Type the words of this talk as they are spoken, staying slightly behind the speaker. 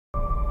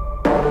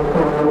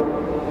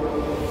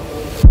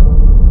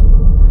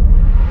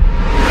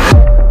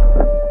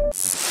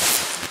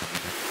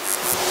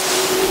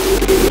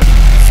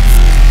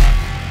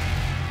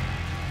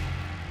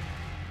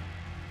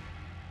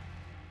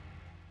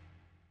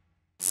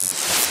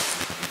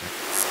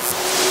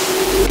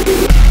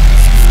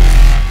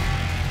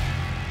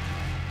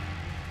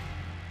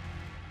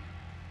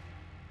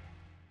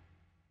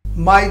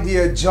My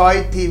dear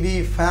Joy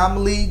TV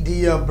family,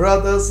 dear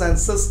brothers and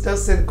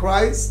sisters in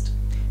Christ,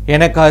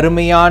 எனக்கு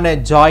அருமையான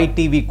Joy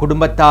TV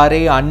குடும்பத்தாரே,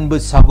 அன்பு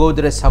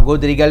சகோதர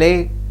சகோதரிகளே,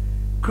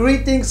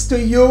 greetings to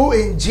you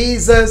in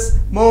Jesus'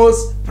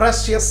 most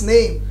precious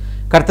name.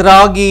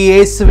 கர்த்தராகிய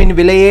இயேசுவின்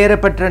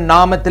விலையேறப்பெற்ற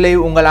நாமத்திலே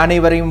உங்கள்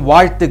அனைவரையும்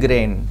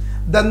வாழ்த்துகிறேன்.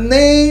 The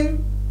name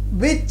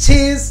which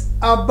is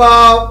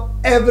above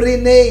every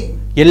name.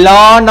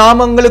 எல்லா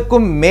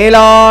நாமங்களுக்கும்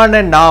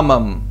மேலான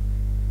நாமம்.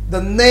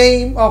 The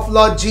name of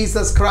Lord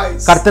Jesus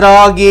Christ.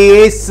 கர்த்தராகிய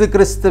இயேசு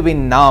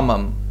கிறிஸ்துவின்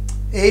நாமம்.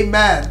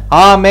 Amen.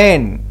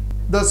 Amen.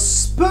 The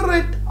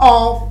spirit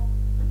of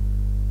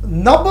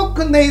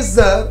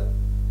Nebuchadnezzar,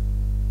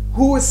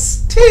 who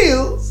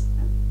steals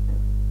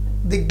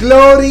the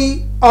glory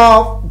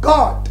of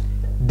God.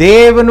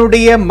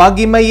 தேவனுடைய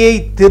மகிமையை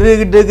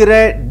திருடுகிற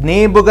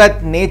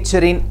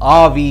நேபுகத்நேச்சரின்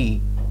ஆவி.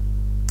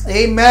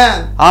 Amen.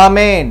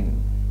 Amen.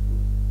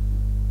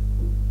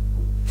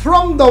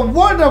 From the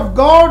word of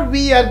God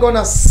we are going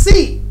to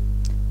see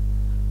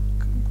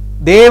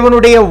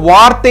தேவனுடைய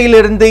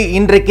வார்த்தையிலிருந்து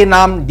இன்றைக்கு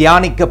நாம்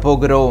தியானிக்க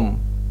போகிறோம்.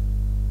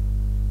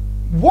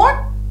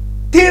 what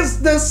is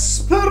the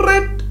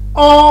spirit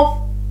of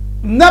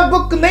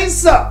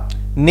Nebuchadnezzar.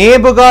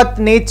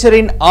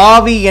 நேபுகாத்நேச்சரின்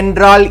ஆவி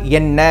என்றால்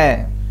என்ன?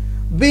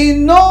 We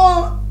know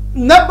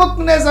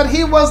Nebuchadnezzar,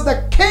 he was the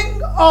king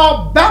of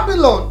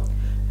Babylon.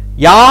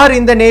 யார்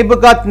இந்த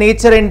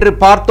நேபுகாத்நேச்சர் என்று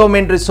பார்த்தோம்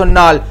என்று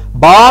சொன்னால்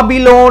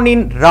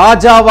பாபிலோனின்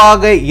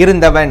ராஜாவாக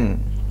இருந்தவன்.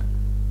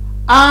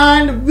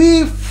 And we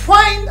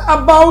find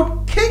about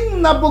King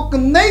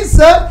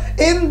Nebuchadnezzar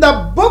in the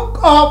book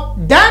of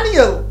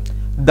Daniel.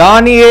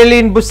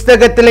 தானியேலின்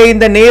புஸ்தகத்திலே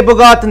இந்த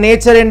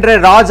நேபுகாத்நேச்சர் என்ற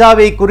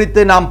ராஜாவை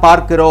குறித்து நாம்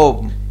பார்க்கிறோம்.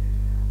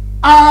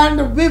 And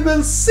we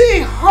will see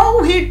how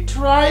he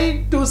tried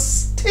to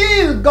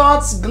steal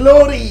God's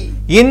glory.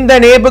 இந்த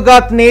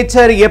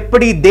நேபுகாத்நேச்சர்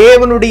எப்படி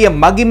தேவனுடைய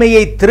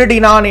மகிமையை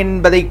திருடினான்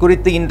என்பதை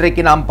குறித்து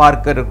இன்றைக்கு நாம்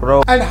பார்க்க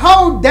இருக்கிறோம். And how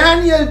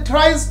Daniel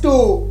tries to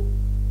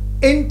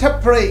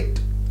interpret.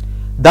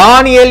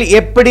 தானியேல்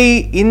எப்படி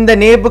இந்த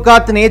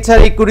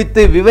நேபுகாத்நேச்சரை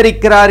குறித்து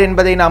விவரிக்கிறார்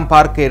என்பதை நாம்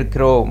பார்க்க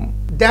இருக்கிறோம்.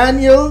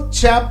 Daniel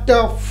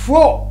chapter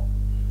 4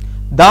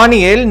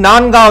 தானியேல்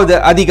 4வது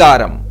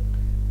அதிகாரம்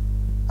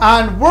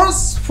and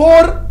verse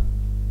 4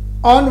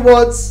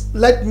 onwards,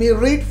 let me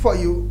read for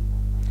you.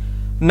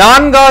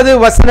 4வது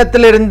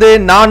வசனத்திலிருந்து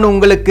நான்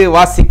உங்களுக்கு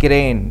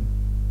வாசிக்கிறேன்.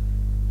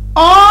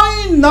 I,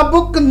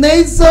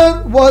 Nebuchadnezzar,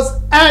 was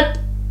at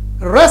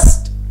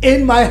rest in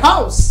my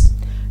house.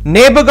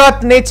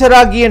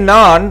 நேபுகாத்நேச்சராகிய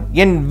நான்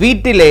என்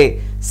வீட்டிலே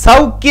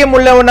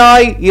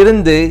சௌக்கியமுள்ளவனாய்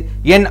இருந்து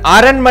என்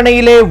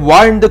அரண்மனையிலே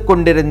வாழ்ந்து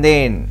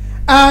கொண்டிருந்தேன்.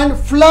 And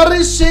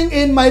flourishing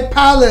in my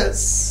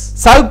palace.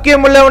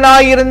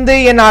 சௌக்கியமுள்ளவனாய் இருந்து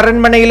என்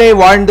அரண்மனையிலே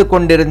வாழ்ந்து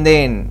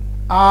கொண்டிருந்தேன்.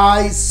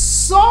 I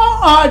saw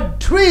a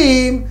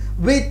dream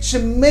which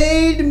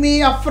made me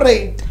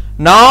afraid.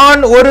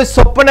 நான் ஒரு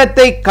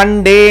சொப்பனத்தை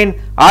கண்டேன்,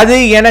 அது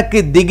எனக்கு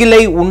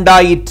திகிலை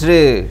உண்டாயிற்று.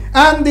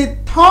 And the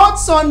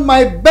thoughts on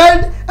my bed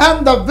and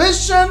the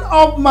vision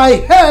of my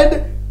head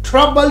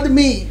troubled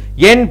me.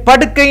 என்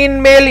படுக்கையின்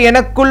மேல்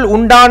எனக்குள்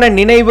உண்டான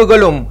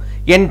நினைவுகளும்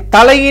என்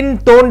தலையின்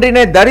தோன்றின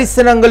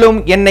தரிசனங்களும்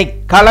என்னை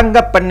கலங்க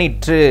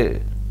பண்ணிற்று.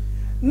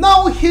 Now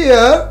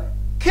here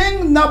King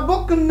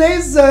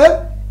Nebuchadnezzar,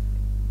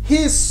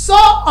 he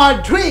saw a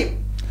dream.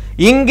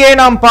 இங்கே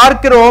நாம்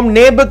பார்க்கிறோம்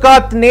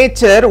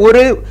நேபுகாத்நேச்சர்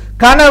ஒரு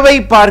கனவை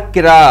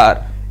பார்க்கிறார்.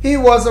 He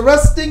was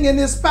resting in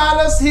his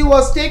palace, he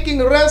was taking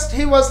rest,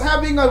 he was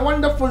having a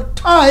wonderful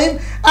time,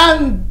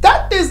 and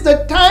that is the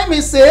time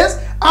he says,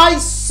 I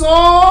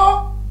saw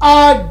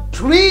a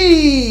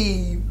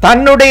dream.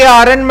 தன்னுடைய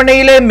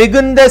அரண்மனையிலே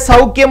மிகுந்த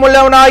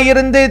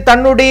சௌக்கியமுள்ளவனாயிருந்து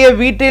தன்னுடைய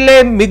வீட்டிலே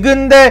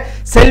மிகுந்த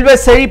செல்வ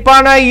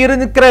செழிப்பானாய்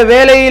இருக்கிற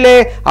வேளையிலே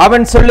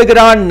அவன்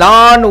சொல்லுகிறான்,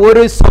 நான்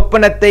ஒரு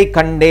சொப்பனத்தை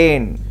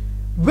கண்டேன்,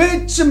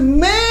 which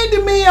made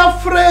me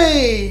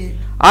afraid.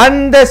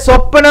 அந்த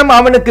சொப்பனம்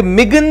அவனுக்கு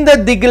மிகுந்த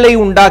திகிலை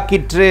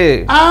உண்டாக்கிற்று.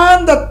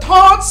 And the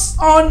thoughts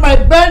on my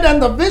bed and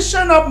the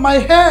vision of my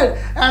head,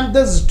 and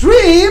this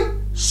dream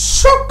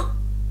shook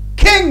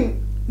King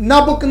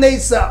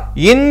Nebuchadnezzar.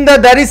 இந்த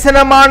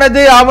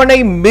தரிசனமானது அவனை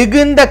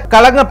மிகுந்த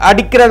கலங்க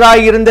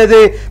அடிக்கிறதாய் இருந்தது.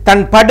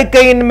 தன்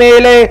படுக்கையின்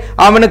மேலே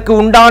அவனுக்கு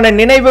உண்டான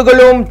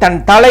நினைவுகளும் தன்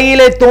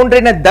தலையிலே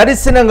தோன்றின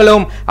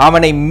தரிசனங்களும்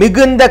அவனை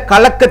மிகுந்த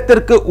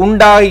கலக்கத்திற்கு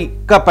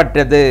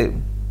உண்டாக்கப்பட்டது.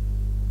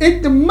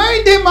 It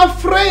made him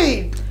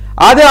afraid.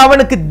 அது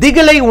அவனுக்கு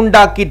திகிலை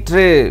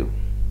உண்டாக்கிற்று.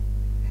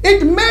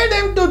 It made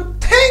him to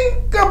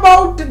think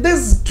about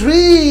this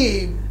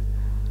dream.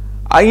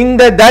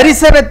 இந்த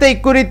தரிசனத்தை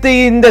குறித்து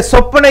இந்த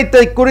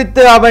சொப்பனத்தை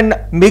குறித்து அவன்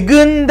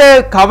மிகுந்த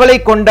கவலை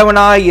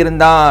கொண்டவனாய்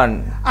இருந்தான்.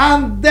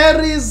 And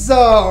there is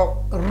a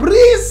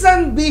reason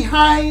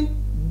behind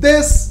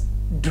this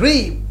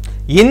dream.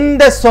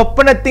 இந்த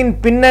சொப்பனத்தின்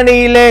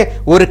பின்னணியிலே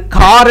ஒரு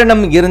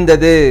காரணம்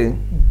இருந்தது.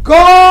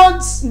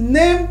 God's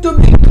name to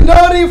be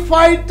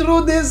glorified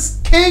through this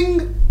king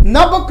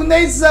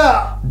Nebuchadnezzar.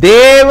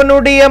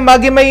 தேவனுடைய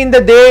மகிமை இந்த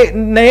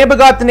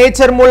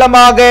நேபுகாத்நேச்சர்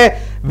மூலமாக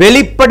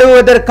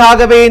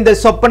வெளிப்படுவதற்காகவே இந்த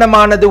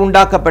சொப்பனமானது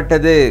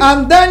உண்டாக்கப்பட்டது.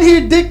 And then he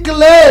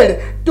declared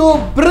to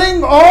bring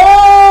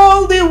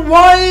all the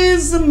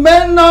wise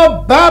men of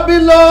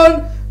Babylon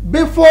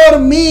before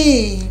me.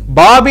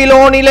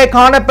 பாபிலோனிலே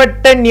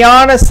காணப்பட்ட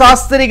ஞான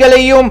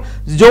சாஸ்திரிகளையும்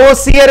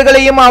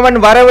ஜோசியர்களையும் அவன்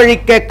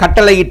வரவழைக்க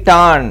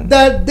கட்டளையிட்டான்.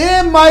 That they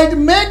might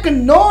make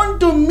known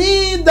to me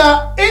the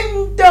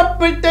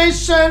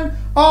interpretation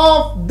of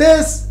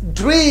this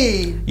dream.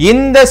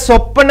 இந்த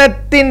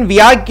சொப்பனத்தின்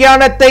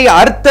வியாக்கியானத்தை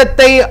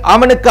அர்த்தத்தை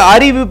அவனுக்கு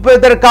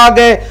அறிவிப்பதற்காக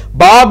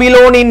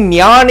பாபிலோனின்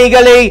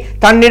ஞானிகளை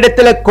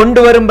தன்னிடத்தில்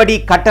கொண்டு வரும்படி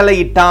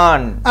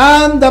கட்டளையிட்டான்.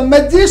 And the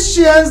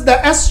magicians, the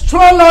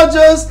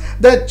astrologers,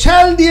 the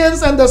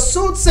Chaldeans and the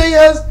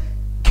soothsayers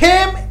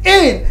came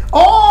in,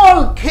 all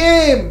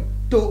came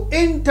to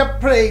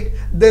interpret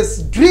this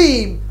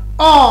dream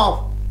of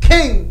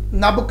King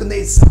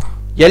Nebuchadnezzar.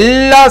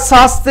 எல்லா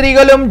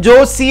சாஸ்திரிகளும்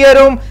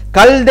ஜோசியரும்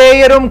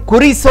கல்தேயரும்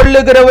குறி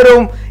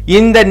சொல்லுகிறவரும்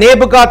இந்த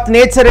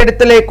நேபுகாத்நேச்சர்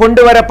இடத்திலே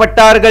கொண்டு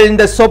வரப்பட்டார்கள்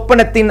இந்த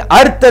சொப்பனத்தின்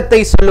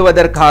அர்த்தத்தை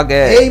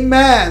சொல்லுவதற்காக.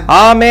 Amen.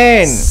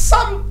 Amen.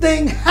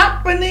 Something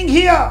happening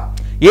here.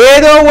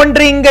 ஏதோ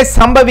ஒன்று இங்கே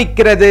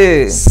சம்பவிக்கிறது.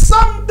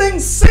 Something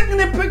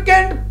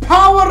significant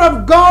power of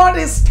God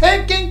is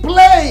taking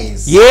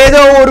place.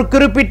 ஏதோ ஒரு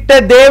குறிப்பிட்ட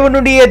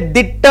தேவனுடைய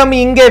திட்டம்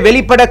இங்கே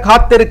வெளிப்பட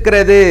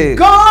காத்திருக்கிறது.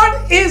 God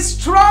is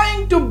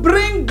trying to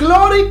bring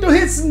glory to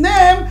his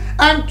name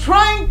and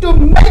trying to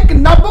make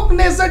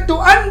Nebuchadnezzar to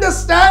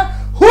understand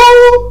who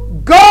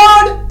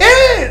God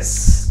is.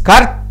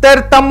 கர்த்தர்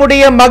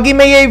தம்முடைய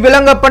மகிமையை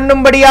விளங்க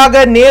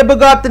பண்ணும்படியாக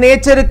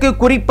நேபுகாத்நேச்சருக்கு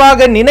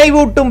குறிப்பாக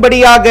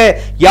நினைவூட்டும்படியாக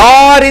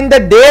யார் இந்த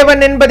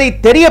தேவன் என்பதை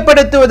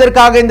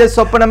தெரியப்படுத்துவதற்காக இந்த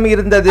சொப்பனம்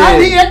இருந்தது.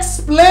 And he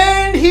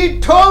explained, he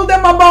told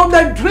them about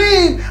the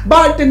dream,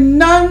 but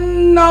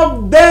none of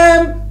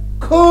them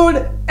could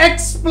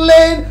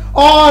explain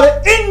or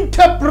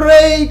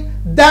interpret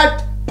that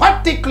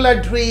particular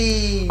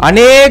dream.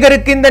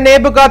 அநேகருக்கு இந்த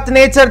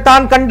நேபுகாத்நேச்சர்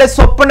தான் கண்ட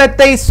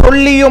சொப்பனத்தை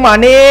சொல்லியும்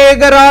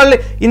அநேகரால்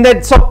இந்த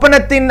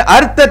சொப்பனத்தின்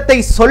அர்த்தத்தை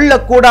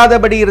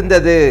சொல்லக்கூடாதபடி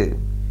இருந்தது.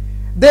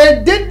 They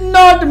did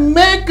not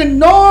make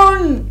known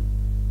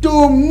to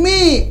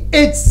me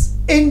its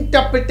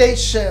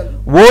interpretation.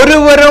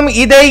 ஒருவரும்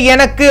இதை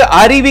எனக்கு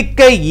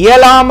அறிவிக்க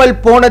இயலாமல்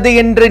போனது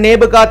என்று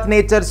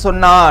நேபுகாத்நேச்சர்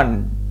சொன்னான்.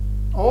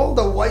 All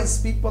the wise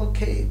people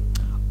came.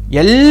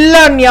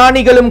 எல்லா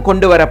ஞானிகளும்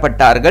கொண்டு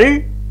வரப்பட்டார்கள்.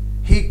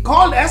 He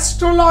called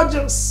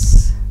astrologers.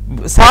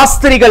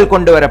 சாஸ்திரிகள்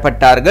கொண்டு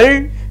வரப்பட்டார்கள்.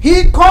 He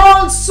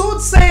called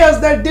soothsayers,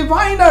 the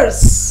diviners.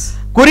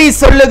 குறி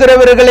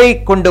சொல்லுகிறவர்களை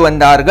கொண்டு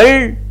வந்தார்கள்.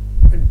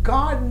 But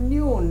God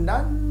knew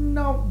none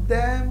of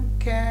them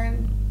can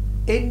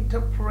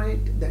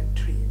interpret that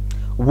dream.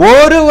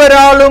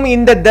 ஒருவராலும்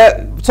இந்த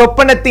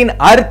சொப்பனத்தின்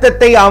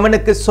அர்த்தத்தை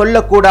அவனுக்கு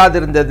சொல்லக்கூடாது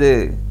இருந்தது.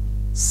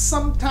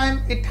 Sometimes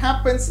it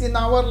happens in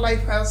our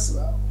life as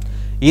well.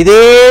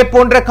 இதே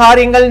போன்ற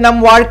காரியங்கள்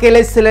நம் வாழ்க்கையில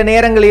சில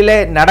நேரங்களிலே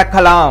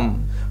நடக்கலாம்.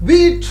 We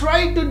try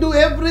to do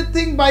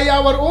everything by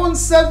our own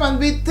self and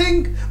we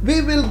think we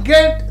will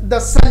get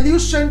the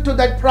solution to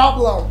that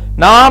problem.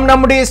 நாம்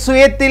நம்முடைய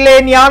சுயத்திலே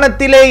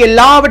ஞானத்திலே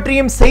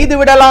எல்லாவற்றையும் செய்து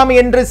விடலாம்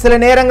என்று சில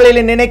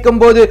நேரங்களில்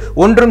நினைக்கும் போது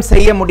ஒன்றும்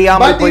செய்ய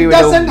முடியாமல் போய்விடும்.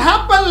 But it doesn't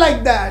happen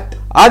like that.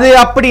 அது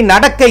அப்படி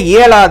நடக்க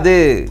இயலாது.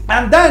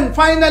 And then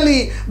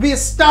finally we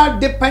start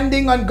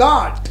depending on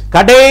God.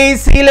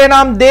 கடைசியிலே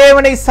நாம்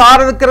தேவனை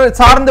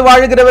சார்ந்து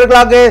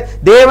வாழ்கிறவர்களாக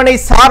தேவனை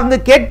சார்ந்து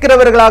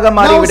கேட்கிறவர்களாக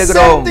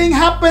மாறிவிடுகிறோம். Now something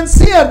happens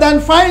here. Then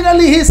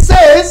finally he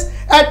says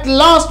at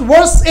last,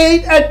 verse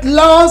 8, at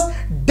last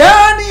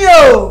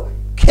Daniel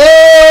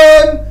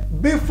came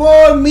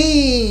before me.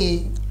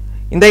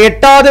 இந்த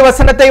 8வது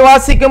வசனத்தை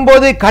வாசிக்கும்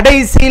போது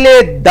கடைசியிலே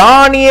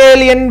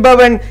தானியேல்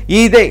என்பவன்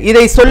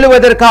இதை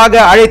சொல்லுவதற்காக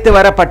அழைத்து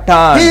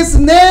வரப்பட்டான். His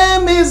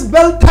name is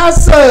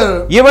Belteshazzar.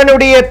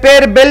 இவனுடைய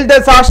பெயர்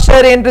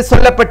பெல்தசாஷர் என்று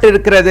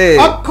சொல்லப்பட்டிருக்கிறது.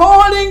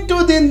 According to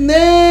the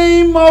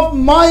name of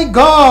my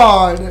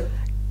God.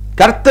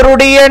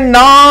 கர்த்தருடைய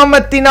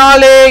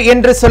நாமத்தினாலே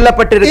என்று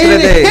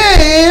சொல்லப்பட்டிருக்கிறது.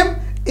 In him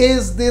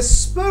is the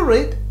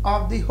spirit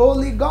of the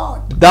holy God.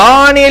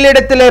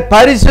 தானியேலிடத்திலே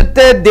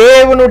பரிசுத்த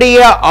தேவனுடைய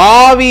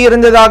ஆவி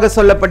இருந்ததாக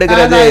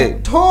சொல்லப்படுகிறது. And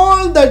I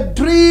told the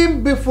dream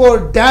before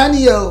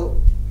Daniel.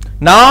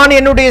 நான்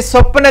என்னுடைய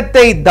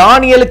சொப்பனத்தை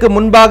தானியேலுக்கு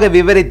முன்பாக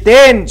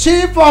விவரித்தேன்.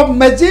 Chief of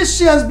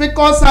magicians,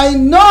 because I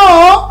know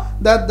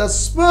that the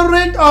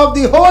spirit of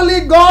the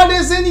holy God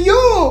is in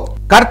you.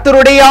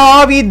 கர்த்தருடைய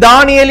ஆவி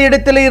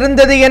தானியேலிடத்தில்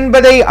இருந்தது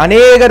என்பதை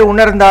அநேகர்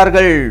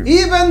உணர்ந்தார்கள்.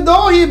 Even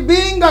though he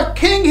being a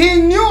king, he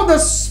knew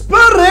the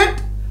spirit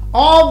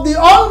of the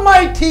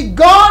Almighty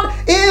God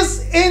is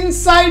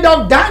inside of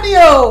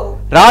Daniel.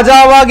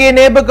 ராஜாவாகிய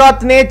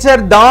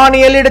Nebuchadnezzar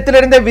தானியேலிடத்தில்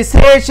இருந்த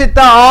விசேஷித்த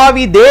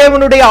ஆவி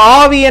தேவனுடைய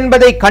ஆவி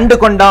என்பதை கண்டு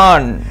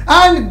கொண்டான்.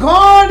 And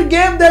God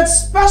gave that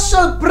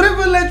special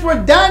privilege for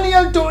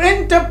Daniel to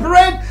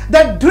interpret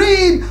the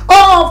dream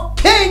of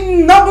King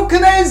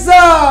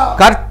Nebuchadnezzar.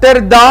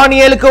 கர்த்தர்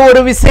தானியேலுக்கு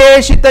ஒரு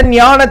விசேஷித்த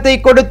ஞானத்தை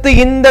கொடுத்து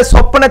இந்த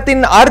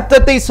சொப்பனத்தின்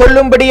அர்த்தத்தை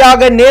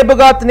சொல்லும்படியாக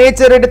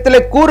நேபுகாத்நேச்சர்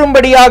இடத்திலே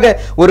கூறும்படியாக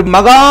ஒரு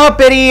மகா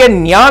பெரிய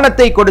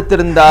ஞானத்தை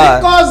கொடுத்திருந்தார்.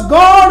 Because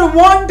God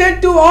wanted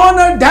to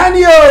honor Daniel.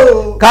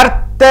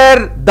 கர்த்தர்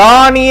கர்த்தர்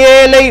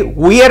தானியேலை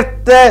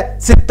உயர்த்த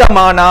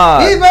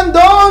சித்தமானார். Even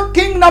though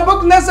King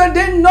Nebuchadnezzar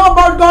didn't know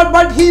about God,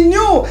 but he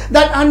knew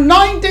that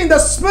anointing,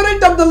 the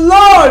Spirit of the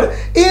Lord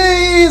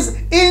is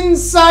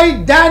inside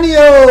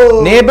Daniel.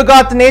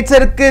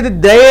 நேபுகாத்நேச்சருக்கு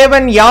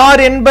தேவன்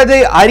யார் என்பது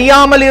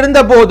அறியாமல் இருந்த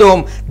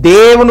போதும்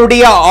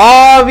தேவனுடைய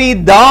ஆவி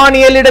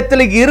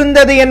தானியேலிடத்தில்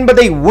இருந்தது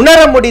என்பதை உணர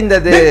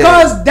முடிந்தது.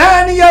 Because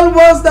Daniel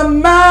was the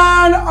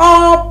man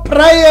of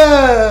prayer.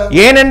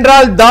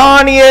 ஏனென்றால்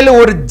தானியேல்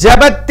ஒரு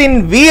ஜெபத்தின்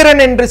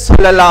வீரன் என்று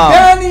சொல்லலாம்.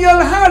 Daniel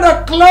had a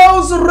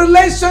close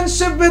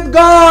relationship with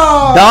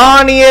God.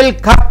 தானியேல்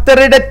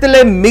கர்த்தரிடத்தில்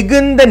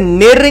மிகுந்த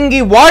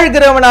நெருங்கி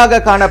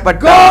வாழ்கிறவனாக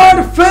காணப்பட்டார். God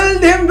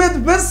filled him with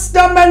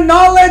wisdom and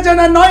knowledge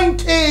and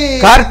anointing.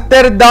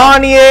 கர்த்தர்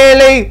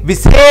தானியேலை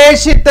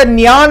விசேஷித்த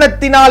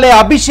ஞானத்தினாலே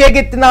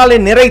அபிஷேகத்தினாலே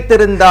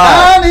நிறைத்திருந்தார்.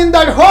 And in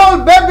that whole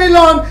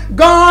Babylon,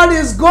 God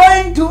is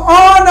going to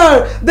honor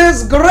this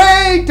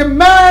great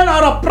man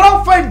or a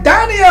prophet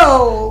Daniel.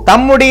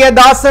 தம்முடைய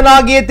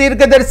தாசனாகிய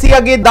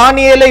தீர்க்கதரிசியாகிய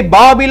தானியேலை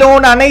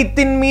Babylon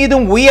அனைத்தின்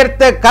மீதும்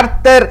உயர்த்த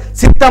கர்த்தர்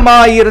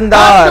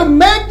சித்தமாயிருந்தார். To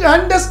make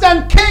understand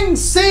King,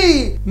 see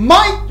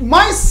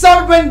my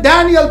servant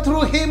Daniel,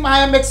 through him I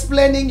am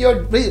explaining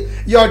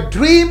your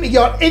dream,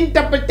 your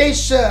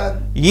interpretation.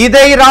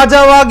 இதை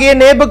ராஜாவாகிய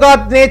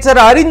Nebuchadnezzar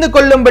அறிந்து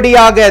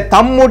கொள்ளும்படியாக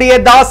தம்முடைய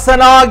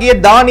தாசனாகிய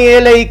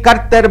தானியேலை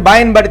கர்த்தர்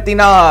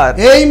பயன்படுத்தினார்.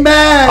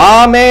 Amen.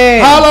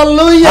 Amen.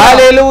 Hallelujah.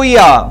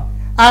 Hallelujah.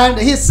 And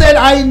he said,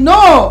 I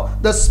know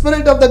the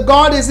Spirit of the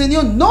God is in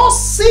you, no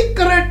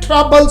secret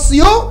troubles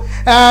you,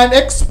 and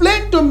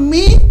explain to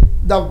me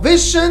the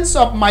visions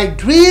of my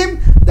dream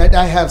that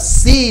I have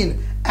seen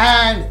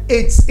and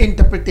its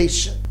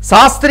interpretation.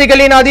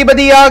 சாஸ்திரிகளின்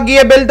அதிபதியாகிய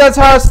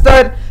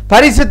பெல்தசாஸ்தர்,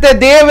 பரிசுத்த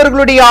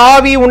தேவர்களுடைய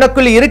ஆவி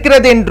உனக்குள்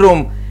இருக்கிறது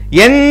என்றும்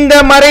எந்த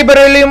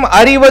மறைபொருளையும்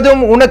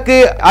அறிவதும் உனக்கு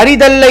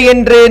அரிதல்ல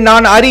என்று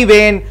நான்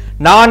அறிவேன்.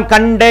 நான்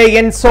கண்ட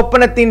என்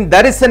சொப்பனத்தின்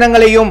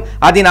தரிசனங்களையும்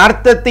அதன்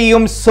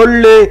அர்த்தத்தையும்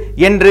சொல்லு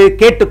என்று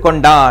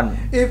கேட்டுக்கொண்டான்.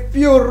 If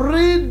you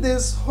read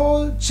this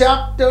whole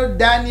chapter,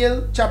 Daniel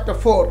chapter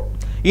 4,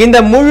 இந்த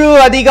முழு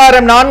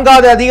அதிகாரம்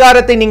 4வது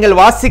அதிகாரத்தை நீங்கள்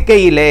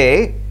வாசிக்கையிலே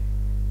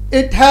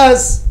it has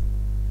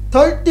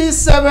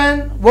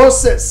 37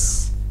 verses.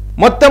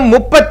 மொத்தம்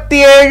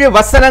 37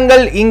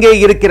 வசனங்கள் இங்கே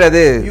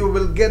இருக்கிறது. You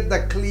will get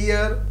the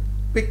clear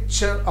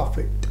picture of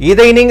it.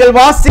 இதை நீங்கள்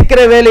வாசிக்கிற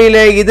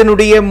வேளையிலே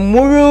இதனுடைய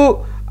முழு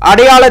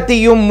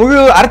அடையாளத்தையும்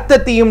முழு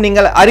அர்த்தத்தையும்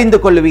நீங்கள் அறிந்து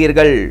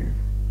கொள்வீர்கள்.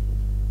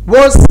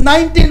 Verse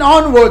 19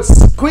 onwards,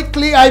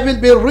 quickly I will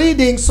be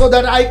reading so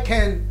that I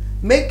can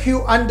make you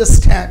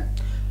understand.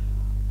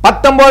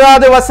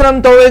 19வது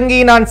வசனம் துவங்கி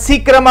நான்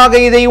சீக்கிரமாக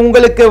இதை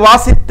உங்களுக்கு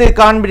வாசித்து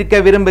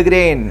காண்பிக்க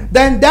விரும்புகிறேன்.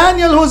 Then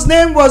Daniel, whose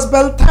name was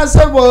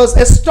Belteshazzar, was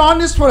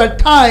astonished for a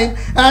time,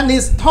 and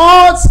his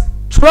thoughts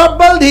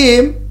troubled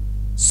him.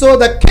 So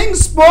the king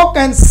spoke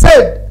and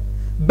said,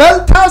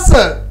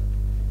 Belteshazzar,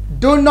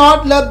 do not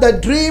let the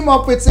dream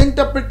of its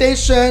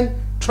interpretation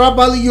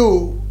trouble you.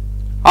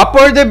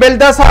 அப்பொழுது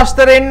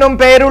பெல்தசாஸ்தர் என்னும்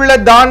பெயருள்ள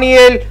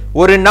தானியேல்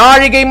ஒரு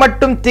நாழிகை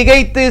மட்டும்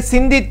திகைத்து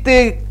சிந்தித்து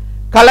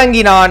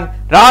கலங்கினான்.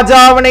 ராஜா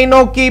அவனை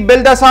நோக்கி,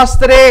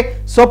 பெல்தசாஸ்தரே,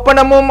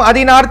 சொப்பனமும்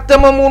அதன்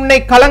அர்த்தமும் உன்னை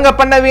கலங்க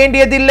பண்ண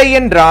வேண்டியதில்லை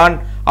என்றான்.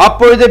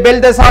 அப்பொழுது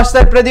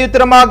பெல்தசாஸ்தர்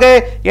பிரதியுத்தரமாக,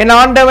 என்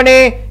ஆண்டவனே,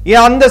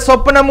 அந்த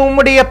சொப்பனம்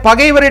உம்முடைய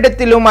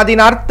பகைவரிடத்திலும்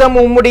அதன் அர்த்தம்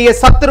உம்முடைய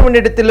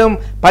சத்துருவினிடத்திலும்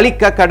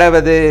பலிக்க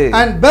கடவது.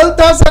 And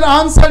Belteshazzar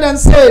answered and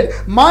said,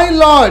 my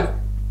lord,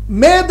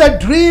 may the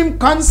dream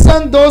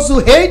concern those who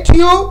hate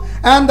you,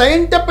 and the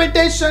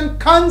interpretation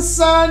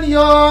concern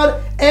your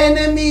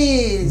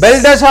enemies.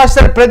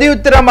 பெல்தசாஸ்தர்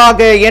பிரதியுத்தரமாக,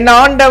 என்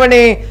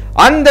ஆண்டவனே,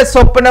 அந்த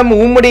சொப்பனம்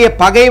உம்முடைய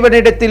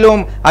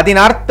பகைவனிடத்திலும் அதன்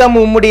அர்த்தம்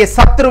உம்முடைய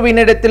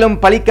சத்ருவினிடத்திலும்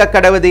பலிக்க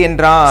கடவது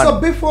என்றான். So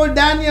before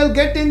Daniel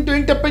get into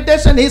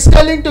interpretation, he is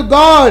telling to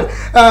God,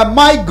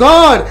 my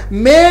God,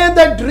 may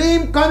the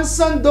dream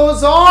concern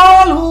those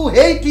all who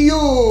hate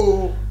you.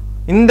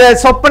 இந்த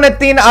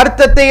சொப்பனத்தின்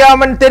அர்த்தத்தை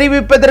அவன்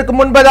தெரிவிப்பதற்கு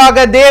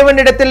முன்பதாக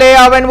தேவனிடத்திலே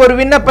அவன் ஒரு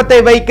விண்ணப்பத்தை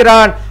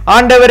வைக்கிறான்.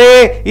 ஆண்டவரே,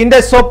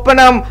 இந்த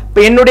சொப்பனம்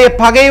என்னுடைய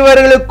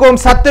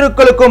பகைவர்களுக்கும்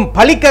சத்துருக்களுக்கும்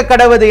பலிக்க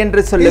கடவது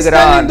என்று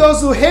சொல்லுகிறான்.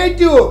 Those who hate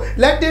you,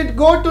 let it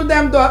go to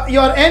them,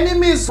 your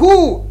enemies who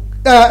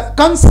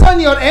concern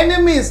your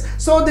enemies.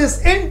 So this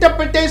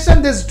interpretation,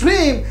 this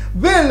dream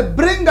will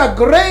bring a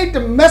great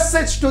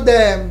message to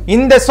them.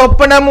 இந்த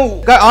சொப்பனம்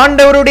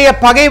ஆண்டவருடைய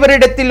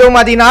பகைவரிடத்திலும்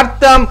அதன்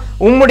அர்த்தம்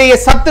உம்முடைய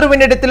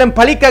சத்துருவினிடத்திலும்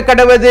பலிக்க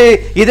கடவது,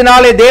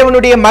 இதனாலே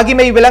தேவனுடைய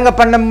மகிமை விளங்க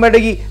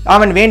பண்ணும்படி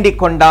அவன்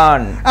வேண்டிக்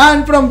கொண்டான்.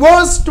 And from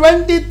verse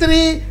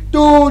 23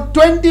 to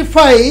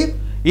 25,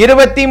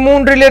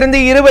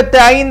 23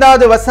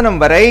 25வது வசனம்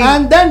வரை,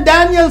 and then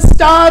Daniel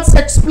starts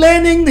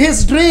explaining his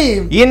dream.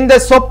 இந்த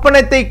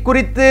சொப்பனத்தை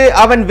குறித்து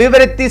அவன்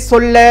விவரித்து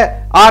சொல்ல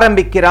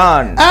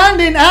ஆரம்பிக்கிறான். And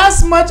in as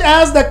much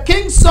as the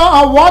king saw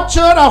a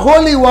watcher, a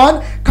holy one,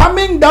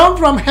 coming down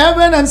from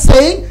heaven and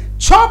saying,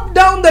 chop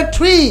down the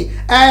tree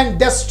and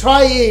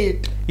destroy it.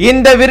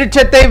 இந்த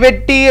விருட்சத்தை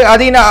வெட்டி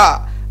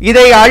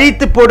இதை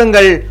அழித்து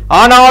போடுங்கள்,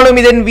 ஆனாலும்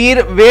இதன்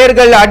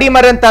வேர்கள்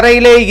அடிமரம்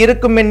தரையிலே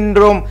இருக்கும்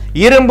என்றும்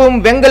இரும்பும்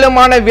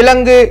வெங்கலுமான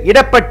விலங்கு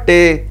இடப்பட்டு.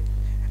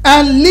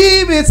 and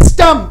leave its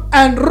stump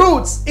and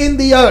roots in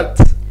the earth.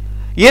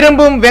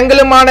 இரும்பும்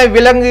வெங்கலுமான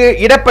விலங்கு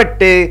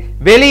இடப்பட்டு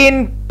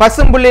வெளியின்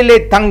பசும்புல்லிலே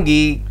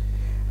தங்கி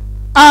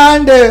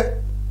and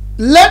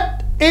let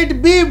it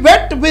be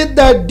wet with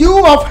the dew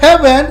of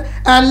heaven,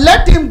 and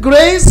let him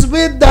graze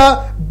with the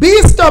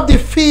beast of the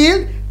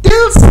field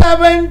till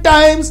 7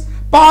 times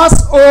pass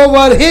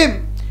over him.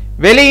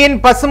 வெளியின்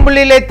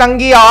பசும்புல்லிலே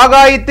தங்கி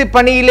ஆகாயத்து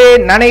பனியிலே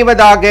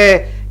நனைவதாக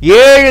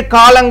 7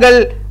 காலங்கள்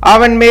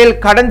அவன் மேல்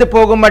கடந்து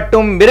போகும்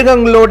மட்டும்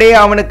மிருகங்களோடே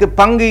அவனுக்கு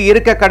பங்கு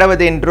இருக்க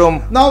கடவது என்றும்.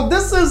 Now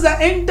this is the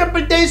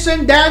interpretation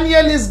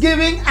Daniel is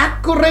giving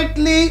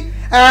accurately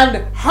and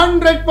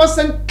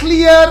 100%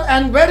 clear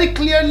and very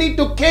clearly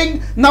to King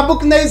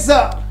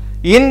Nebuchadnezzar.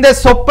 இந்த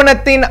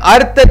சொப்பனத்தின்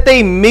அர்த்தத்தை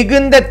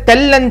மிகுந்த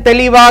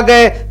தெளிவாக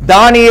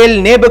தானியேல்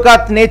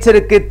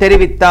நேபுகாத்நேச்சருக்கு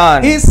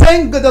தெரிவித்தான். He is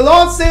saying, the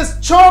Lord says,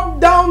 chop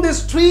down this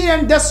tree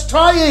and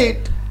destroy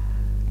it.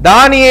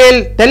 தானியேல்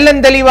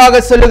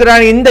தெளிவாக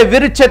சொல்லுகிறான், இந்த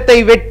விருட்சத்தை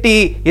வெட்டி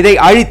இதை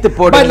அழித்து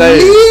போடுங்கள்.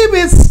 But leave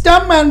its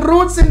stem and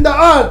roots in the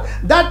earth.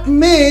 That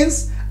means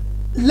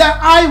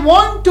I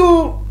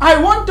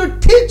want to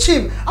teach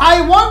him. I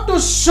want to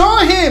show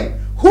him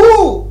who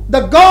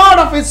the God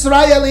of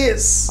Israel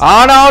is.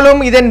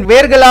 ஆனாலும் இதன்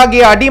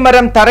வேர்களாகிய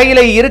அடிமரம்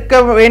தரையிலே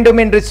இருக்க வேண்டும்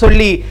என்று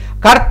சொல்லி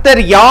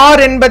கர்த்தர்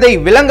யார் என்பதை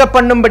விளங்க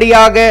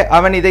பண்ணும்படியாக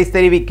அவன் இதை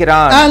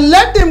தெரிவிக்கிறான். And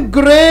let him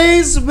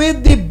graze with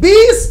the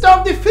beast of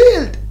the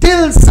field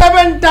till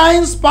 7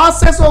 times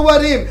passes over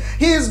him.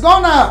 He is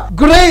gonna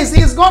graze.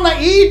 He is gonna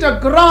eat a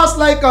grass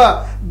like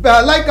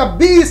a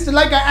beast,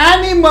 like an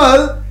animal,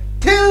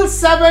 till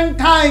 7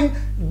 times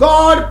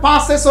God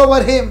passes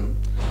over him.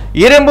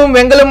 இரும்பும்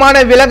வெங்கலுமான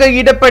விலங்கு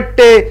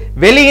இடப்பட்டு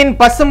வெளியின்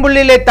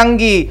பசும்புல்லிலே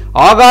தங்கி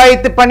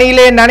ஆகாயத்து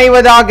பனியிலே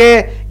நனைவதாக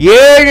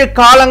 7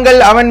 காலங்கள்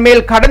அவன்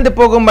மேல் கடந்து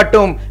போகும்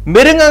மட்டும்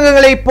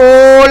மிருகங்களைப்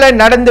போல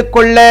நடந்து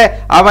கொள்ள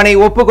அவனை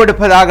ஒப்பு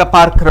கொடுப்பதாக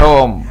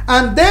பார்க்கிறோம்.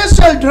 And they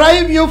shall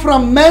drive you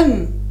from men.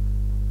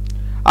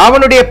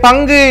 அவனுடைய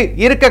பங்கு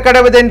இருக்க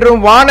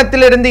கடவுதென்றும்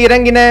வானத்திலிருந்து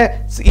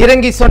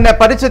இறங்கி சொன்ன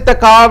பரிசுத்த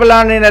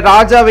காவலான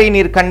ராஜாவை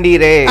நீர்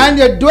கண்டீரே. And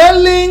your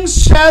dwelling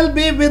shall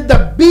be with the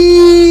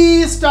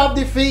beast of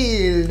the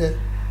field.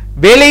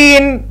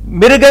 வெளியின்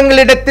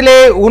மிருகங்களிடத்திலே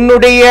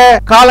உன்னுடைய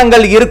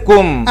காலங்கள்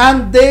இருக்கும். And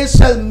they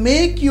shall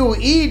make you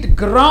eat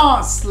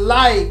grass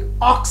like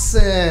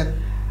oxen.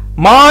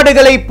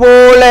 மாடுகளை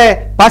போல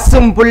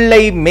பசும்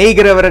புல்லை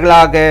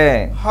மேய்கிறவர்களாக.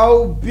 How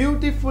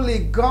beautifully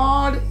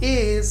God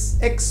is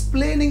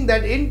explaining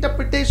that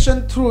interpretation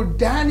through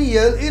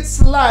Daniel. It's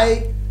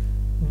like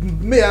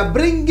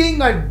bringing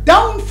a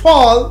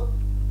downfall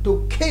to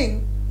King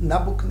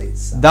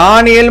Nebuchadnezzar.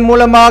 தானியேல்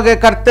மூலமாக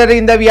கர்த்தர்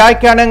இந்த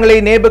வியாக்கியானங்களை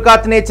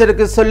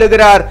நேபுகாத்நேச்சருக்கு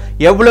சொல்லுகிறார்.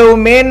 எவ்வளவு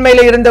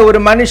மேன்மையில இருந்த ஒரு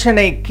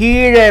மனுஷனை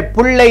கீழே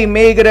புல்லை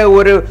மேய்கிற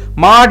ஒரு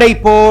மாடை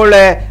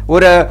போல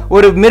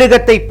ஒரு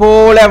மிருகத்தை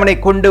போல அவனை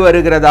கொண்டு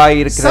வருகிறதாய்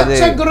இருக்கிறது.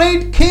 Such a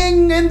great king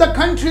in the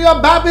country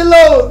of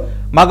Babylon.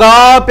 மகா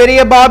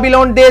பெரிய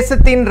பாபிலோன்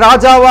தேசத்தின்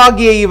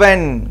ராஜாவாகிய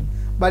இவன்.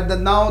 But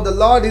now the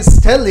Lord is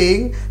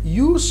telling,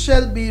 you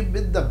shall be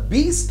with the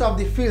beast of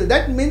the field.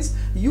 That means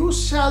you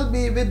shall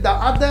be with the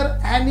other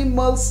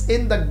animals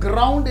in the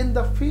ground in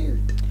the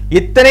field.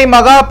 இத்தனை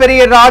மகா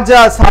பெரிய ராஜா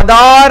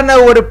சாதாரண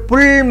ஒரு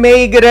புல்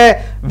மேய்கிற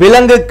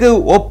விலங்குக்கு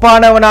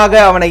ஒப்பானவனாக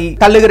அவனை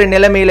தள்ளுகிற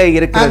நிலைமையில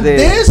இருக்கிறது.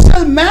 And they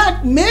shall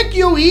make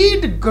you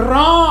eat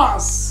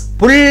grass.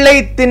 புல்லை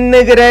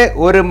தின்னுகிற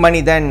ஒரு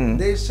மனிதன்.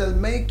 They shall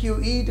make you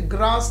eat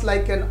grass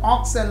like an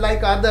oxen,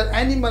 like other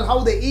animal, how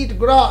they eat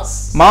grass.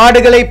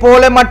 மாடுகளை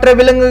போல மற்ற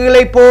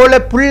விலங்குகளை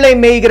போல புல்லை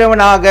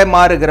மேய்கிறவனாக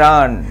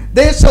மாறுகிறான்.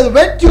 They shall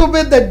wet you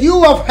with the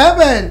dew of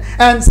heaven,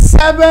 and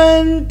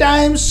 7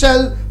 times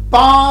shall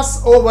pass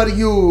over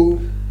you.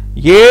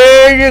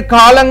 7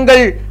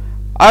 காலங்கள்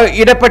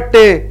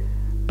இடப்பட்டு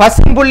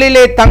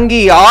பசும்புல்லிலே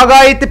தங்கி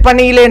ஆகாயத்து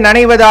பனியிலே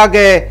நனைவதாக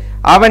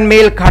அவன்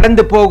மேல்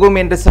கடந்து போகும்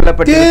என்று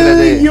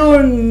சொல்லப்பட்டிருக்கிறது. Till you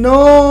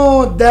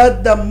know that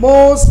the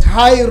Most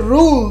High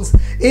rules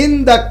in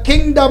the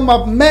kingdom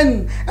of men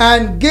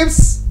and gives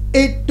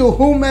it to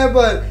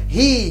whomever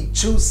he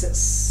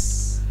chooses.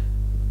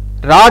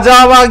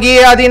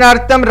 ராஜாவாகிய அதன்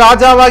அர்த்தம்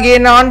ராஜாவாகிய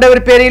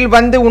ஆண்டவர் பேரில்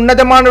வந்து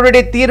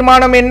உன்னதமானவருடைய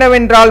தீர்மானம்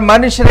என்னவென்றால்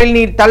மனுஷரில்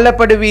நீர்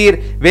தள்ளப்படுவீர்,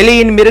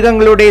 வெளியின்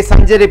மிருகங்களுடைய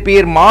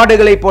சஞ்சரிப்பீர்,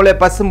 மாடுகளை போல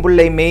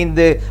பசும்புல்லை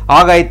மேய்ந்து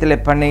ஆகாயத்திலே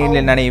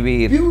பண்ணையில்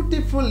நனைவீர்.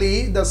 Beautifully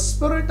the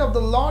spirit of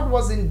the Lord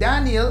was in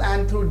Daniel,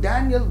 and through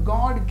Daniel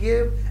God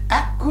gave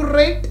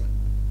accurate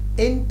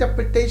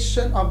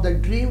interpretation of the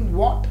dream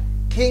what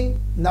King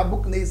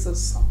Nebuchadnezzar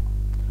saw.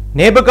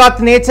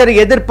 Nebuchadnezzar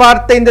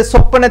எதிர்பார்த்த இந்த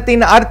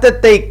சொப்பனத்தின்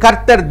அர்த்தத்தை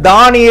கர்த்தர்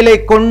தானியேலை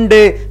கொண்டு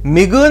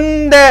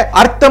மிகுந்த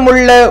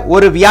அர்த்தமுள்ள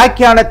ஒரு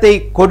வியாக்கியானத்தை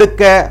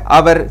கொடுக்க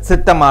அவர்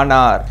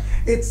சித்தமானார்.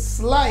 It's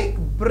like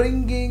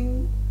bringing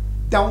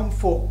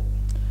downfall.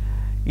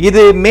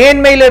 இது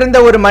மேன்மையில்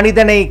இருந்த ஒரு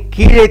மனிதனை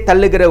கீழே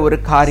தள்ளுகிற ஒரு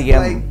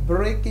காரியம். Like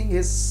breaking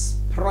his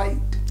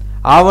pride.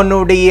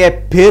 அவனுடைய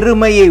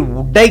பெருமையை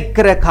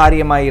உடைக்கிற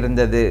காரியமாய்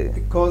இருந்தது.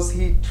 Because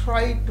he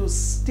tried to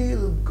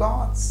steal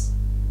God's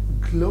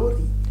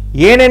glory.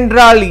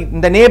 ஏனென்றால்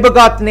இந்த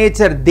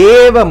நேபுகாத்நேச்சர்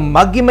தேவ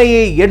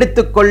மகிமையை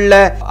எடுத்துக்கொள்ள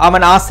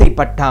அவன்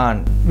ஆசைப்பட்டான்.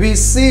 We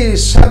see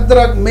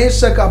Shadrach,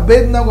 Meshach,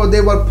 Abednego,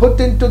 they were put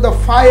into the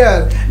fire.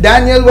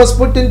 Daniel was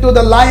put into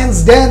the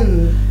lion's den.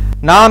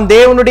 நாம்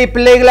தேவனுடைய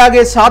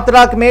பிள்ளைகளாகிய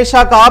சாத்ராக்,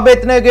 மேஷாக்,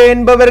 ஆபேத்நேகோ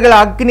என்பவர்கள்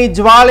அக்னி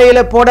ஜுவாலையில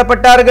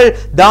போடப்பட்டார்கள்.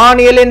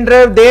 தானியேல்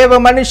என்ற தேவ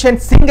மனுஷன்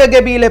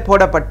சிங்ககபியில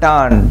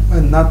போடப்பட்டான்.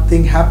 And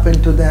nothing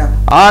happened to them.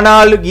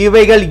 ஆனால்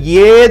இவைகள்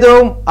ஏதோ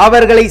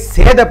அவர்களை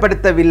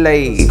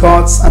சேதப்படுத்தவில்லை.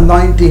 God's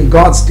anointing,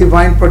 God's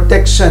divine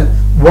protection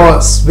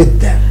was with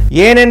them.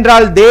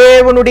 ஏனென்றால்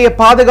தேவனுடைய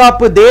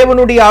பாதுகாப்பு,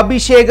 தேவனுடைய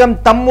அபிஷேகம்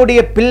தம்முடைய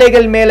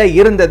பிள்ளைகள் மேல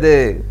இருந்தது.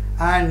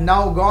 And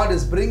now God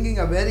is bringing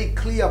a very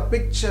clear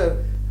picture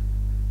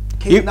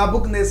King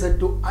Nebuchadnezzar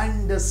to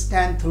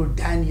understand through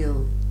Daniel.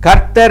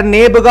 கர்த்தர்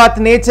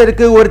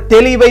நேபுகாத்நேச்சருக்கு ஒரு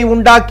தெளிவை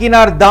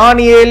உண்டாக்கினார்.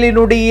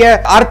 தானியேலினுடைய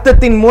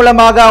அர்த்தத்தின்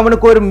மூலமாக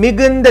அவனுக்கு ஒரு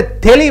மிகுந்த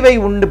தெளிவை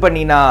உண்டு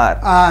பண்ணினார்.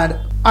 And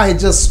I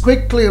just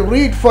quickly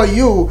read for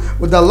you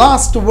with the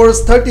last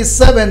verse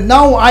 37.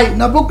 Now I,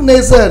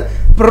 Nebuchadnezzar,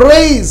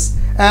 praise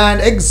and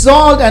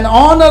exalt and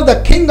honor the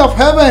King of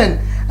heaven,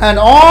 and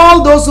all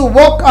those who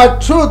walk are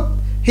truth.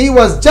 He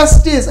was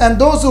justice, and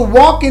those who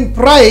walk in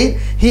pride,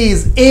 he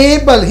is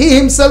able. He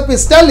himself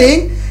is telling,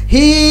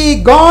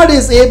 God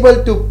is able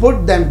to put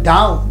them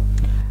down.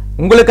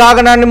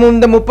 உங்களுக்காக நான்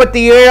இந்த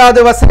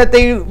 37வது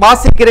வசனத்தை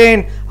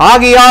வாசிக்கிறேன்.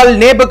 ஆகையால்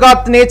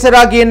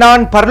நேபுகாத்நேச்சராகிய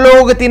நான்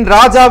பரலோகத்தின்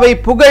ராஜாவை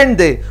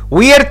புகழ்ந்து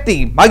உயர்த்தி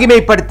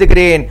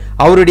மகிமைப்படுத்துகிறேன்.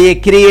 அவருடைய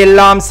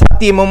கிரியையெல்லாம்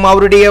சத்தியமும்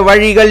அவருடைய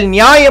வழிகள்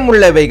நியாயம்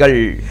உள்ளவைகள்.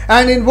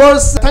 And in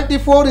verse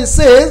 34 it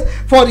says,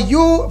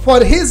 for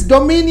his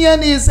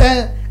dominion is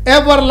an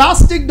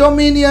everlasting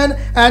dominion,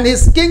 and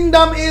his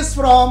kingdom is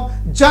from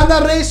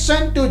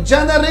generation to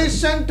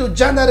generation to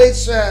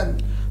generation.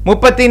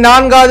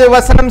 34வது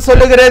வசனம்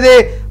சொல்லுகிறது,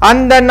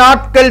 அந்த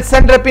நாட்கள்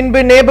சென்ற பின்பு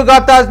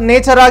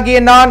நேபுகாத்நேச்சராகிய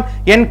நான்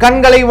என்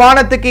கண்களை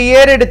வானத்துக்கு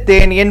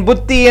ஏறெடுத்தேன், என்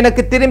புத்தி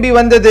எனக்கு திரும்பி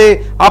வந்தது.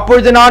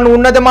 அப்பொழுது நான்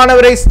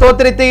உன்னதமானவரை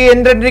ஸ்தோத்திரித்து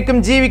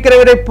என்றென்றைக்கும்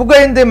ஜீவிக்கிறவரை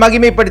புகழ்ந்து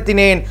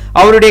மகிமைப்படுத்தினேன்.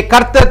 அவருடைய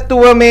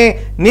கர்த்தத்துவமே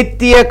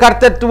நித்திய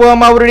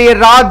கர்த்தத்துவம், அவருடைய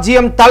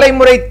ராஜ்யம்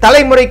தலைமுறை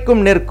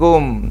தலைமுறைக்கும்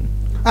நிற்கும்.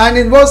 And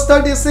in verse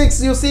 36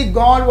 you see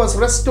God was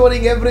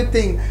restoring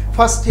everything.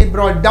 First he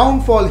brought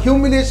downfall,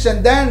 humiliation,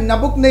 then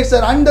Nebuchadnezzar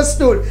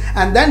understood,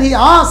 and then he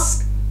asked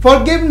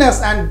forgiveness,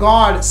 and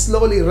God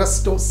slowly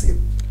restores him.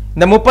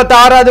 இந்த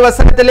 36வது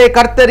வசனத்திலே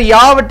கர்த்தர்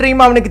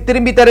யாவற்றையும் அவனுக்கு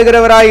திரும்பி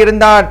தருகிறவராய்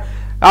இருந்தார்.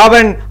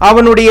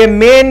 அவனுடைய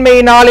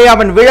மேன்மையினாலே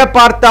அவன் விழ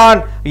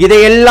பார்த்தான்.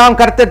 இதையெல்லாம்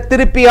கர்த்தர்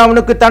திருப்பி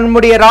அவனுக்கு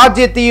தன்னுடைய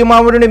ராஜ்யத்தையும்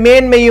அவனுடைய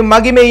மேன்மையும்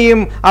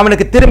மகிமையும்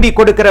அவனுக்கு திரும்பி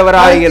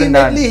கொடுக்கிறவராய்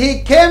இருந்தார். Ultimately he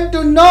came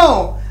to know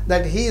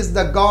that he is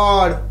the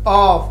God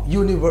of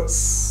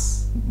universe.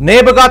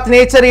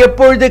 Nebuchadnezzar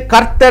எப்பொழுது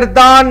கர்த்தர்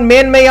தான்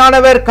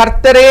மேன்மையானவர்,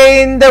 கர்த்தரே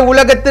இந்த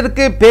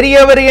உலகத்திற்கு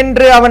பெரியவர்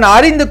என்று அவன்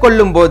அறிந்து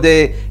கொள்ளும் போது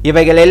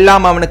இவைகள்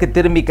எல்லாம் அவனுக்கு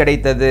திரும்பி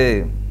கிடைத்தது.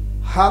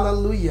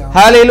 Hallelujah.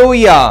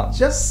 Hallelujah.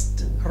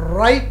 Just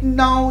right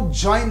now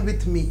join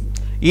with me.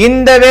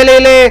 இந்த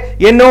வேளையிலே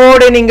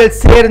என்னோடு நீங்கள்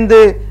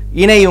சேர்ந்து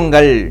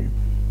இணையுங்கள்.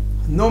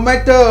 No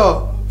matter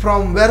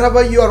from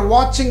wherever you are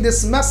watching this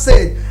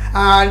message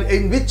and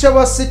in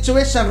whichever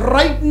situation,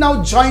 right now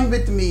join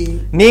with me.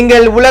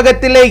 நீங்கள்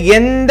உலகத்திலே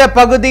எந்த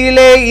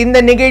பகுதியிலே இந்த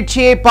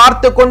நிகழ்ச்சியை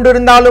பார்த்து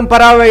கொண்டிருந்தாலும்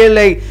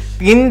பரவாயில்லை,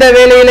 இந்த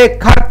வேளையிலே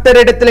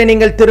கர்த்தரிடத்திலே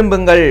நீங்கள்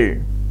திரும்புங்கள்.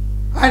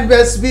 And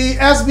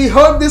as we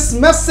heard this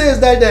message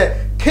that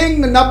King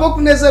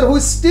Nebuchadnezzar, who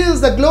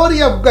steals the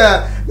glory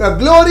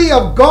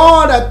of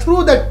God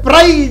through that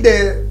pride,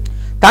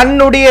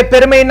 தன்னுடைய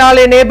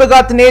பெருமையினாலே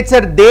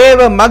நேபுகாத்நேச்சர்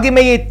தேவ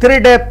மகிமையை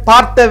திருட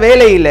பார்த்த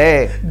வேளையிலே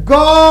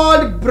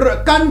God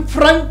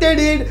confronted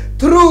it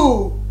through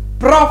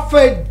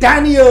prophet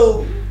Daniel.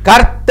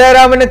 கர்த்தர்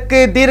அவனுக்கு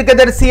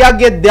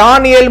தீர்க்கதரிசியாகிய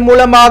தானியேல்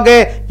மூலமாக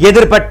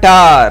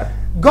எதிர்பட்டார்.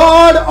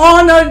 God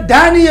honored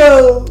Daniel.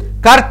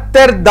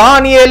 கர்த்தர்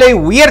தானியேலை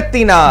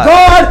உயர்த்தினார்.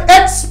 God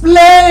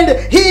explained,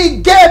 he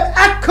gave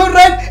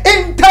accurate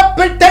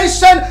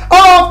interpretation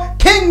of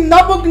King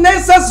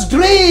Nebuchadnezzar's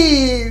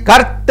dream.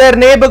 கர்த்தர்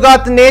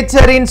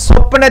நேபுகாத்நேச்சரின்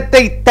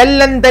சொப்பனத்தை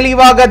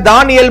தெள்ளந்தெளிவாக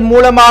தானியேல்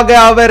மூலமாக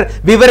அவர்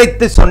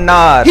விவரித்து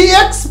சொன்னார். He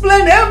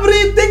explained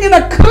everything in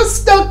a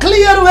crystal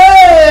clear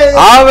way.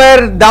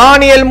 அவர்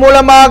தானியேல்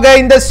மூலமாக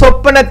இந்த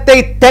சொப்பனத்தை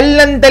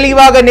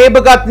தெள்ளந்தெளிவாக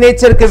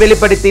நேபுகாத்நேச்சருக்கு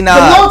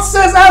வெளிப்படுத்தினார். The Lord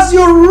says, as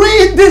you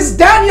read this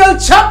Daniel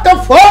chapter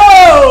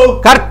 4,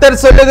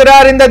 கர்த்தர்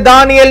சொல்லுகிறார், இந்த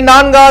தானியேல்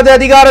 4வது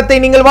அதிகாரத்தை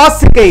நீங்கள்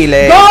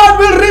வாசிக்கையிலே God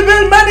will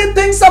reveal many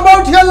things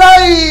about your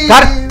life.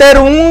 கர்த்தர்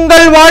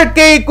உங்கள்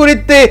வாழ்க்கையை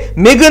குறித்து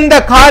மிகுந்த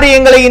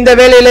காரியங்களை இந்த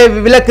வேளையிலே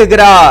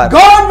விளக்குகிறார்.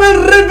 God will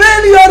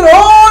reveal your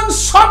own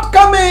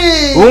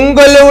shortcomings.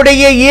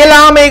 உங்களுடைய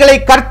இயலாமைகளை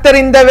கர்த்தர்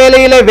இந்த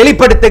வேளையிலே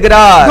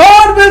வெளிப்படுத்துகிறார்.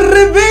 God will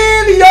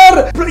reveal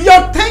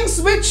your things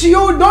which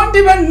you don't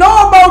even know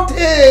about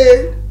it.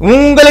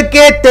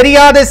 உங்களுக்கே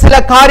தெரியாத சில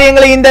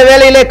காரியங்களை இந்த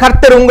வேளையிலே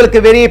கர்த்தர் உங்களுக்கு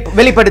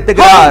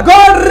வெளிப்படுத்துகிறார்.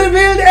 God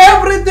revealed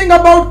everything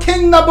about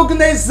King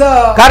Nebuchadnezzar.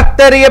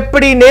 கர்த்தர்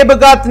எப்படி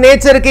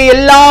நேபுகாத்நேச்சருக்கு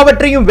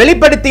எல்லாவற்றையும்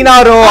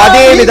வெளிப்படுத்தினாரோ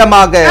அதே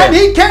விதமாக. And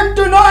he came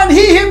to know, and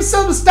he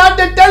himself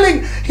started telling,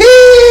 he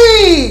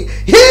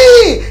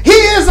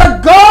is a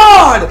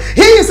God.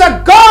 He is a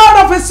God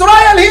of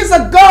Israel. He is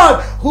a God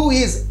who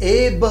is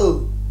able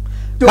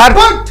to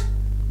put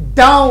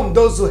down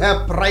those who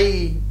have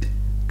pride.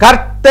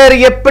 கர்த்தர்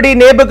எப்படி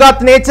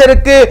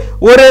நேபுகாத்நேச்சருக்கு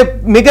ஒரு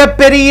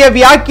மிகப்பெரிய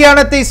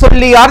வியாக்கியானத்தை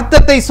சொல்லி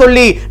அர்த்தத்தை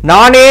சொல்லி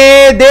நானே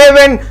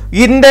தேவன்,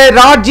 இந்த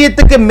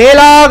ராஜ்யத்துக்கு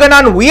மேலாக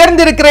நான்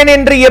உயர்ந்திருக்கிறேன்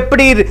என்று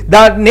எப்படி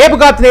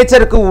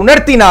நேபுகாத்நேச்சருக்கு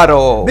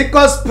உணர்த்தினாரோ.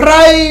 Because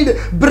pride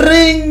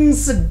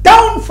brings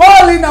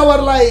downfall in our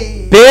life.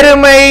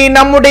 பெருமை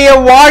நம்முடைய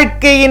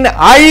வாழ்க்கையின்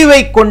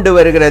அழிவை கொண்டு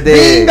வருகிறது.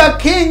 Being a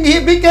king, he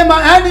became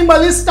an animal.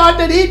 He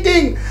started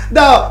eating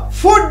the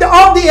food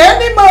of the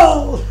animal.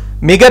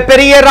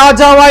 மிகப்பெரிய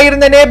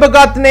ராஜாவாயிருந்த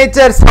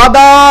நேபுகாத்நேச்சர்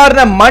சாதாரண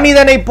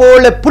மனிதனை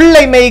போல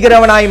புல்லை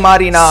மேய்கிறவனாய்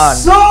மாறினான்.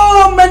 So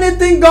many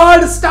things God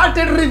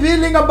started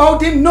revealing about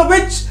him,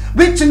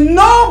 which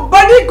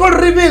nobody could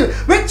reveal,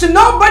 which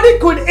nobody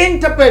could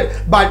interpret,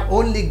 but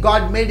only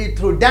God made it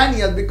through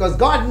Daniel, because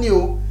God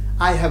knew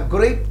I have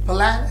great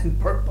plan and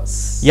purpose.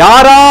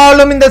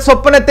 யாராலும் இந்த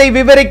சொப்பனத்தை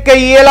விவரிக்க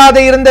இயலாத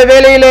இருந்த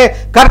வேளையிலே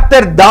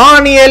கர்த்தர்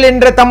தானியேல்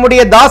என்ற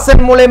தம்முடைய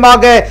தாசன்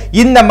மூலமாக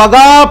இந்த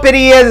மகா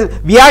பெரிய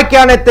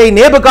வியாக்கியானத்தை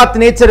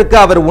நேபுகாத்நேச்சருக்கு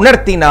அவர்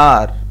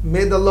உணர்த்தினார்.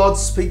 May the Lord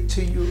speak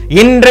to you.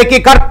 இன்றைக்கு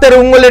கர்த்தர்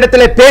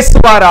உங்களிடத்திலே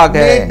பேசுவாராக.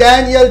 May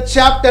Daniel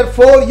chapter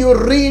 4 you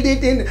read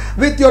it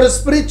with your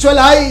spiritual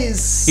eyes.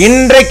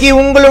 இன்றைக்கு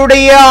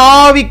உங்களுடைய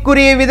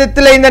ஆவிக்குரிய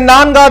விதத்திலே இந்த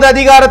 4வது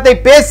அதிகாரத்தை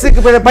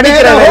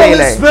படிக்கிற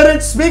வேளையிலே Holy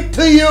Spirit speak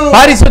to you.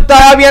 பரிசுத்த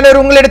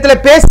ஆவியானவர் உங்களிடத்திலே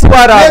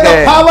பேசுவாராக. May the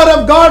power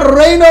of God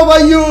reign over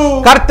you.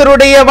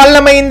 கர்த்தருடைய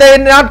வல்லமை இந்த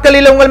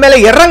நாட்களில் உங்கள் மேலே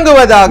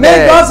இறங்குவதாக. May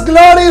God's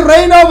glory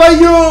reign over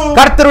you.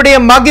 கர்த்தருடைய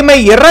மகிமை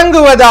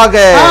இறங்குவதாக.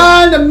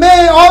 And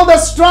may all the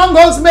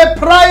strongholds, may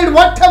pride,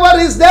 whatever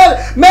is there,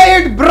 may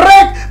it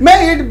break, may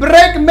it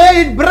break, may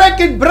it break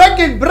it, break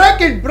it, break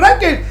it,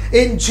 break it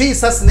in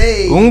Jesus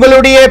name.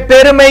 உங்களுடைய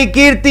பெருமை,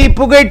 கீர்த்தி,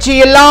 புகழ்ச்சி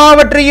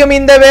எல்லாவற்றையும்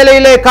இந்த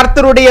வேளையிலே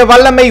கர்த்தருடைய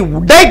வல்லமை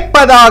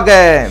உடைப்பதாக.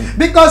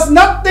 Because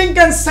nothing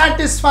can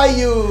satisfy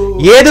you.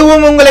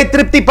 எதுவும் உங்களை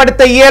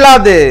திருப்திப்படுத்த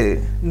இயலாது.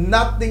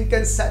 Nothing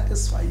can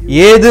satisfy you.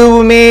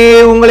 எதுவுமே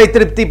உங்களை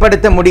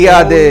திருப்திப்படுத்த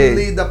முடியாது.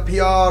 Only the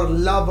pure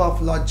love of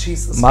Lord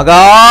Jesus. மகா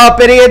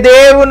பெரிய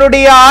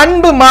தேவனுடைய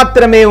அன்பு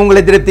மாத்திரமே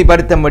உங்களை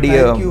திருப்திப்படுத்த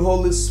முடியும். Thank you,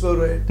 Holy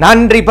Spirit.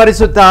 நன்றி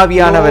பரிசுத்த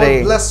ஆவியானவரே.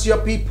 Lord, bless your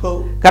people.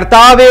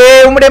 கர்த்தாவே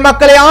உம்முடைய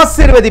மக்களை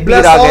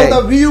ஆசீர்வதிப்பீராக. Bless all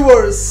the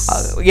viewers.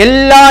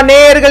 எல்லா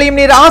நேயர்களையும்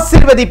நீர்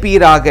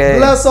ஆசீர்வதிப்பீராக.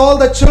 Bless all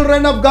the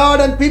children of God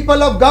and people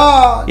of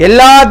God.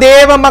 எல்லா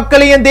தேவ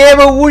மக்களையும் தேவ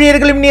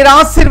ஊழியர்களையும் நீர்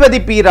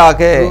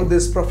ஆசீர்வதிப்பீராக. Through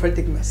this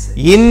prophetic message.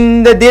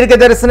 இந்த தீர்க்க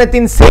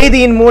தரிசனத்தின்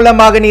செய்தியின்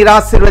மூலமாக நீர்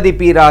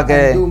ஆசீர்வதிப்பீராக.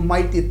 Do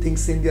mighty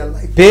things in their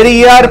life.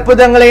 பெரிய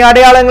அற்புதங்களை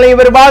அடையாளங்களை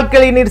இவர்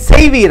வாழ்க்கையில் நீர்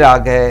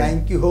செய்வீராக.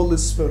 Thank you, Holy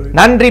Spirit.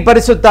 நன்றி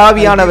பரிசுத்த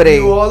ஆவியானவரே.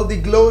 Give you all the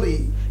glory.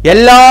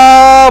 எல்லா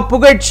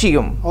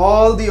புகழ்ச்சியும்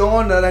all the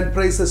honor and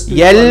praises to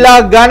எல்லா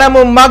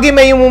கனமும்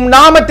மகிமையும் உம்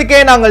நாமத்துக்கே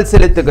நாங்கள்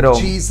செலுத்துகிறோம்.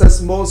 Jesus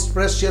most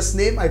precious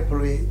name I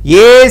pray.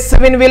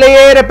 இயேசுவின்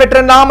விலையேற பெற்ற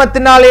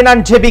நாமத்தினாலே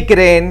நான்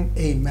ஜெபிக்கிறேன்.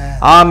 Amen.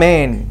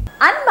 ஆமென்.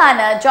 அன்பான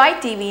ஜாய்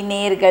டிவி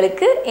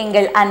நேயர்களுக்கு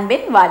எங்கள்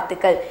அன்பின்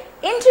வாழ்த்துக்கள்.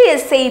 இன்றைய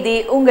செய்தி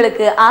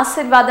உங்களுக்கு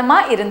ஆசீர்வாதமா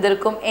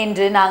இருந்திருக்கும்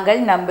என்று நாங்கள்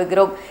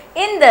நம்புகிறோம்.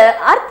 இந்த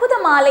அற்புத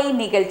மாலை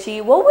நிகழ்ச்சி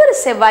ஒவ்வொரு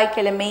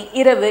செவ்வாய்க்கிழமை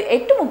இரவு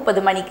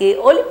 8:30 மணிக்கு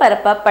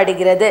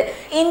ஒளிபரப்பப்படுகிறது.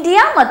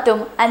 இந்தியா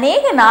மற்றும்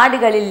அநேக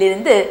நாடுகளில்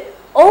இருந்து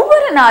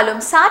ஒவ்வொரு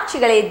நாளும்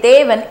சாட்சிகளை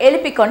தேவன்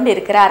எழுப்பிக்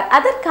கொண்டிருக்கிறார்.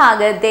 அதற்காக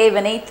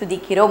தேவனை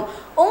துதிக்கிறோம்.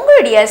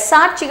 உங்களுடைய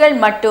சாட்சிகள்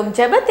மற்றும்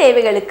ஜெப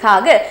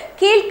தேவைகளுக்காக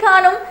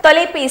கீழ்காணும்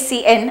தொலைபேசி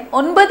எண்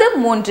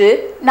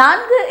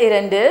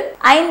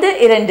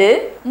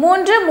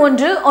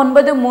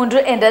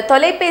 9342523393 என்ற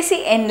தொலைபேசி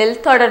எண்ணில்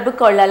தொடர்பு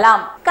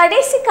கொள்ளலாம்.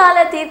 கடைசி கால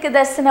தீர்க்க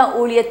தரிசன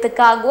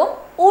ஊழியத்துக்காகவும்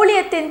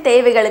ஊழியத்தின்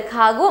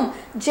தேவைகளுக்காகவும்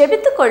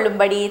ஜெபித்துக்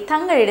கொள்ளும்படி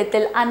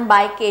தங்களிடத்தில்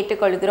அன்பாய்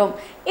கேட்டுக்கொள்கிறோம்.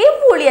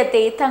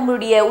 இவ்வூழியத்தை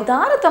தங்களுடைய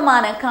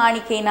உதாரணமான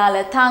காணிக்கையினால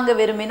தாங்க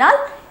விரும்பினால்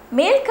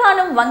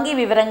மேல்காணும் வங்கி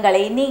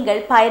விவரங்களை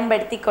நீங்கள்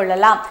பயன்படுத்திக்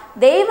கொள்ளலாம்.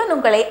 தேவன்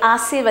உங்களை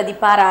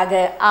ஆசீர்வதிப்பாராக.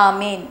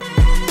 ஆமேன்.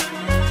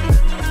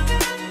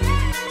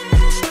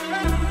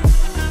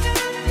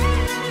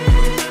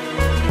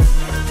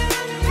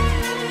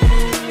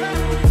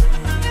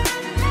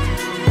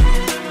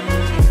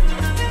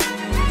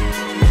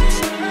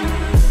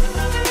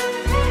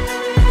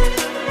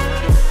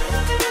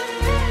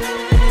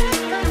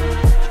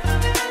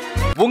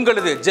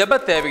 உங்களது ஜெப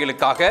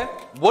தேவைகளுக்காக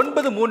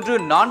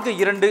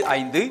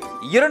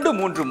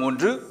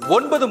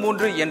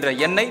 9342523393 என்ற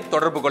எண்ணை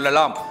தொடர்பு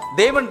கொள்ளலாம்.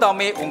 தேவன்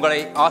தாமே உங்களை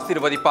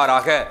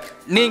ஆசீர்வதிப்பாராக.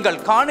 நீங்கள்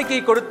காணிக்கை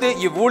கொடுத்து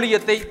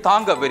இவ்வூழியத்தை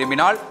தாங்க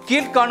விரும்பினால்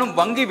கீழ்காணும்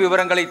வங்கி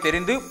விவரங்களை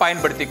தெரிந்து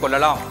பயன்படுத்திக்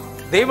கொள்ளலாம்.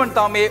 தேவன்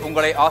தாமே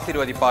உங்களை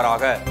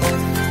ஆசீர்வதிப்பாராக.